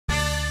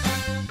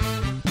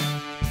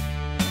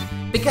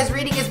Because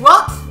reading is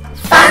what?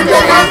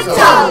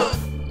 Fanndamental!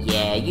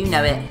 Yeah, you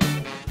know it.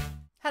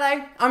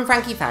 Hello, I'm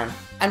Frankie Fann,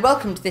 and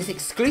welcome to this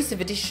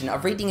exclusive edition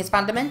of Reading is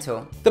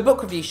Fanndamental, the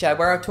book review show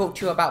where I'll talk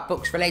to you about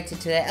books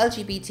related to the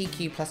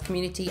LGBTQ+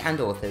 community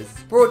and authors.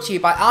 Brought to you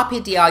by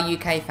RPDR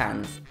UK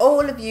fans.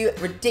 All of you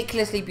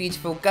ridiculously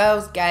beautiful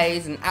girls,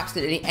 gays, and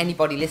absolutely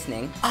anybody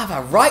listening, I have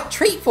a right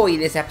treat for you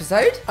this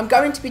episode. I'm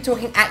going to be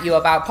talking at you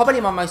about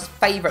probably my most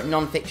favourite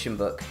non-fiction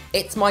book.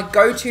 It's my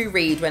go-to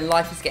read when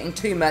life is getting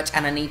too much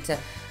and I need to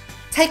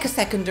take a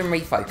second and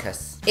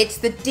refocus. It's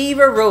the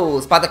Diva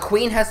Rules by the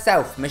Queen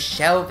herself,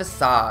 Michelle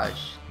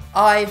Visage.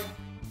 I've,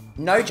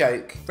 no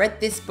joke,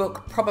 read this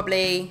book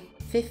probably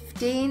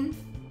 15?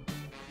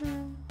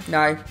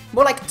 No,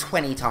 more like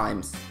 20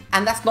 times.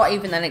 And that's not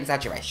even an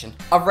exaggeration.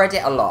 I've read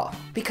it a lot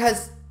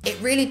because it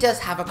really does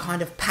have a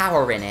kind of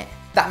power in it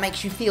that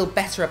makes you feel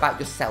better about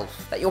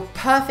yourself, that you're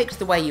perfect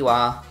the way you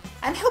are,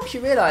 and helps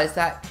you realise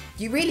that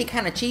you really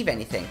can achieve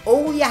anything.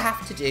 All you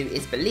have to do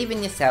is believe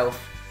in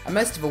yourself, and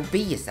most of all, be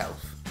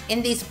yourself.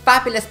 In these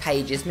fabulous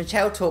pages,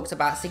 Michelle talks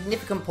about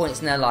significant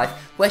points in her life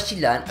where she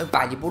learned a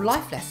valuable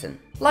life lesson.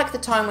 Like the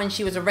time when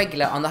she was a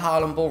regular on the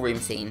Harlem ballroom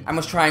scene and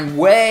was trying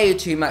way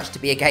too much to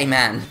be a gay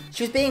man.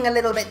 She was being a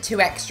little bit too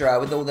extra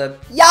with all the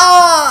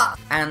 "yeah"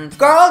 and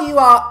 "girl, you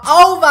are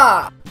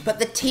over." But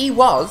the tea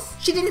was,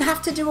 she didn't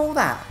have to do all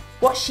that.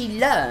 What she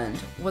learned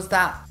was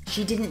that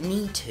she didn't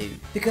need to,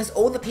 because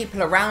all the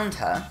people around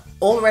her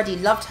already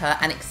loved her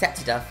and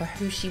accepted her for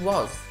who she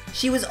was.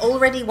 She was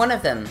already one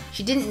of them.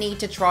 She didn't need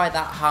to try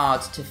that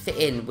hard to fit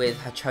in with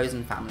her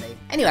chosen family.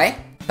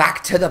 Anyway,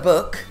 back to the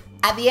book.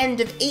 At the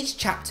end of each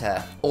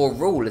chapter, or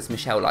rule as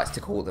Michelle likes to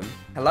call them.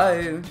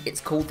 Hello,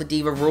 it's called the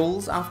Diva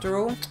Rules after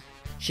all.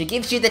 She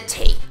gives you the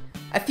tea.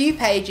 A few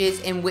pages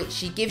in which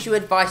she gives you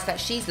advice that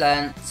she's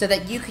learned so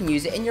that you can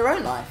use it in your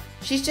own life.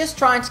 She's just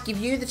trying to give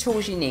you the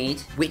tools you need,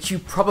 which you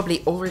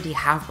probably already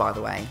have, by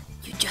the way.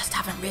 You just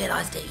haven't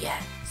realised it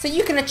yet. So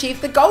you can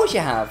achieve the goals you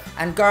have.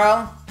 And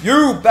girl,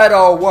 you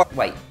better work.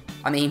 Wait,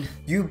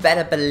 you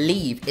better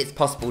believe it's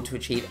possible to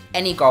achieve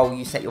any goal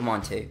you set your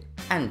mind to.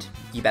 And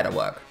you better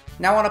work.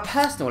 Now, on a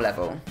personal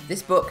level,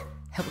 this book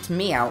helped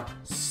me out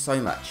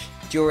so much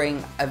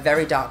during a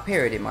very dark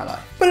period in my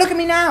life. But look at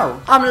me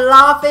now. I'm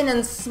laughing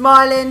and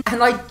smiling,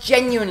 and I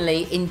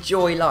genuinely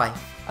enjoy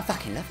life. I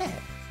fucking love it.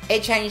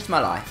 It changed my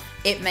life.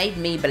 It made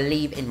me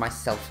believe in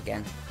myself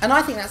again. And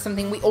I think that's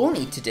something we all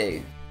need to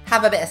do.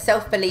 Have a bit of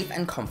self-belief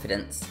and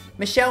confidence.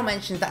 Michelle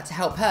mentions that to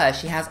help her,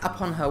 she has up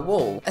on her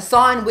wall a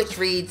sign which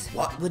reads,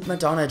 "What would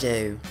Madonna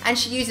do?" And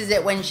she uses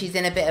it when she's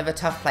in a bit of a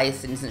tough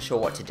place and isn't sure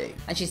what to do.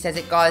 And she says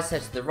it guides her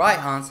to the right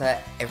answer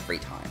every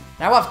time.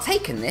 Now, I've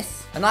taken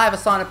this and I have a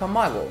sign up on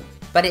my wall,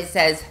 but it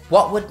says,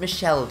 "What would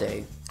Michelle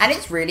do?" And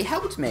it's really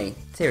helped me.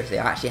 Seriously,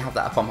 I actually have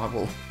that up on my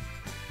wall.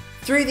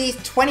 Through these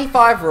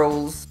 25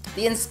 rules,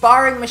 the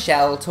inspiring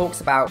Michelle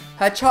talks about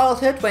her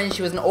childhood when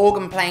she was an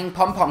organ-playing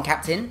pom-pom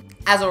captain.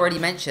 As already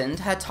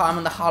mentioned, her time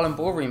on the Harlem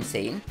ballroom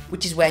scene,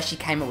 which is where she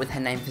came up with her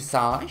name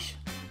Visage.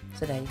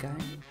 So there you go.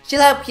 She'll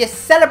help you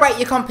celebrate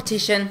your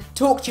competition,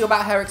 talk to you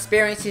about her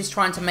experiences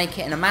trying to make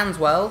it in a man's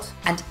world,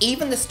 and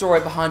even the story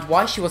behind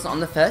why she wasn't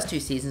on the first 2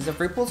 seasons of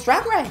RuPaul's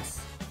Drag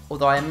Race.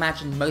 Although I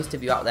imagine most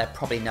of you out there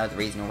probably know the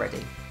reason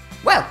already.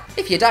 Well,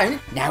 if you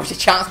don't, now's your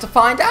chance to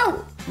find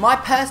out. My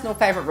personal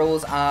favourite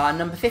rules are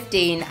number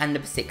 15 and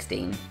number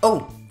 16.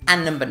 Oh,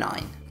 and number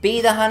 9. Be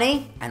the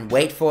honey and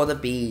wait for the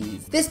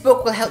bees. This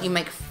book will help you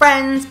make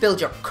friends, build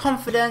your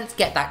confidence,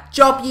 get that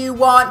job you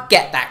want,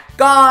 get that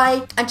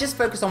guy, and just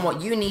focus on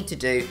what you need to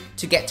do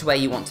to get to where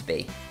you want to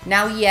be.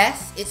 Now,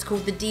 yes, it's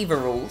called the Diva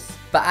Rules,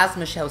 but as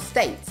Michelle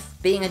states,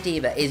 being a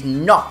diva is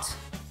not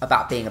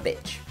about being a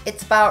bitch.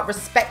 It's about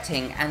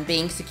respecting and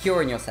being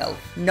secure in yourself,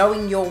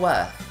 knowing your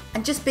worth,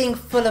 and just being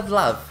full of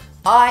love.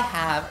 I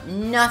have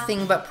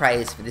nothing but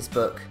praise for this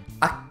book.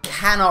 I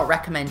cannot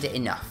recommend it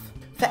enough.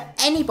 For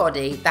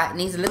anybody that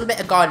needs a little bit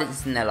of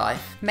guidance in their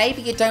life,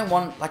 maybe you don't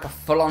want like a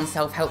full-on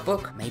self-help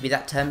book, maybe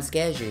that term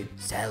scares you,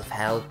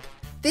 self-help.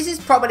 This is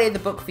probably the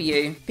book for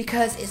you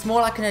because it's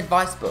more like an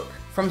advice book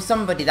from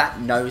somebody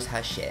that knows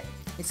her shit.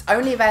 It's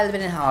only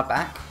available in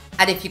hardback,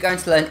 and if you're going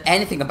to learn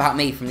anything about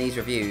me from these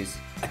reviews,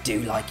 I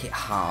do like it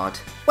hard.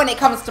 When it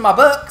comes to my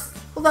books,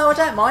 although I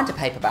don't mind a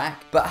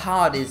paperback, but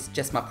hard is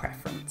just my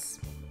preference.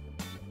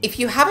 If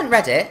you haven't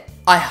read it,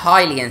 I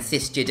highly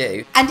insist you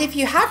do. And if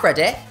you have read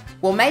it,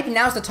 well, maybe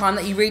now's the time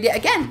that you read it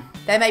again.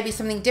 There may be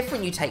something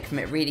different you take from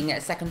it reading it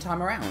a second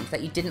time around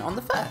that you didn't on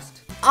the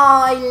first.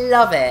 I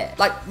love it,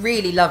 like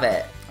really love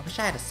it. I wish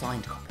I had a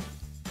signed copy.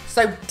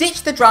 So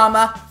ditch the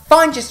drama,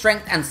 find your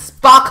strength and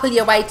sparkle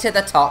your way to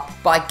the top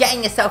by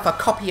getting yourself a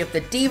copy of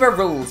the Diva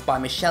Rules by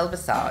Michelle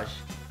Visage.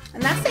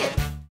 And that's it.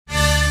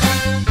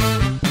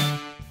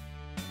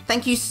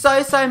 Thank you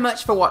so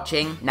much for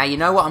watching. Now you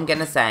know what I'm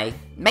gonna say.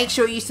 Make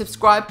sure you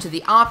subscribe to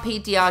the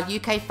RPDR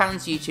UK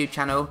Fans YouTube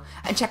channel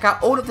and check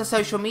out all of the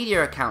social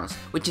media accounts,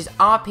 which is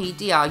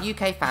RPDR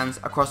UK Fans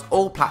across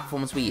all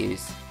platforms we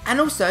use.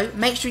 And also,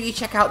 make sure you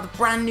check out the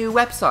brand new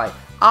website,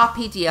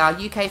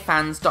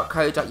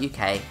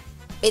 rpdrukfans.co.uk.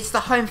 It's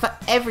the home for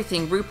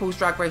everything RuPaul's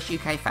Drag Race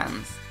UK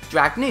fans.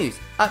 drag news,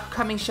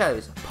 upcoming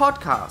shows,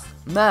 podcasts,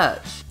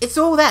 merch. It's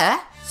all there,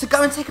 so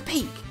go and take a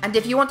peek. And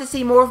if you want to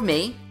see more of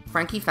me,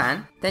 Frankie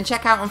Fann, then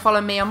check out and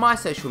follow me on my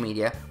social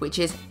media, which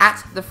is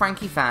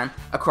 @TheFrankieFann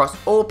across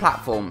all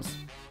platforms.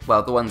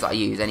 Well, the ones that I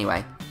use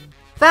anyway.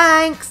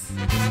 Thanks!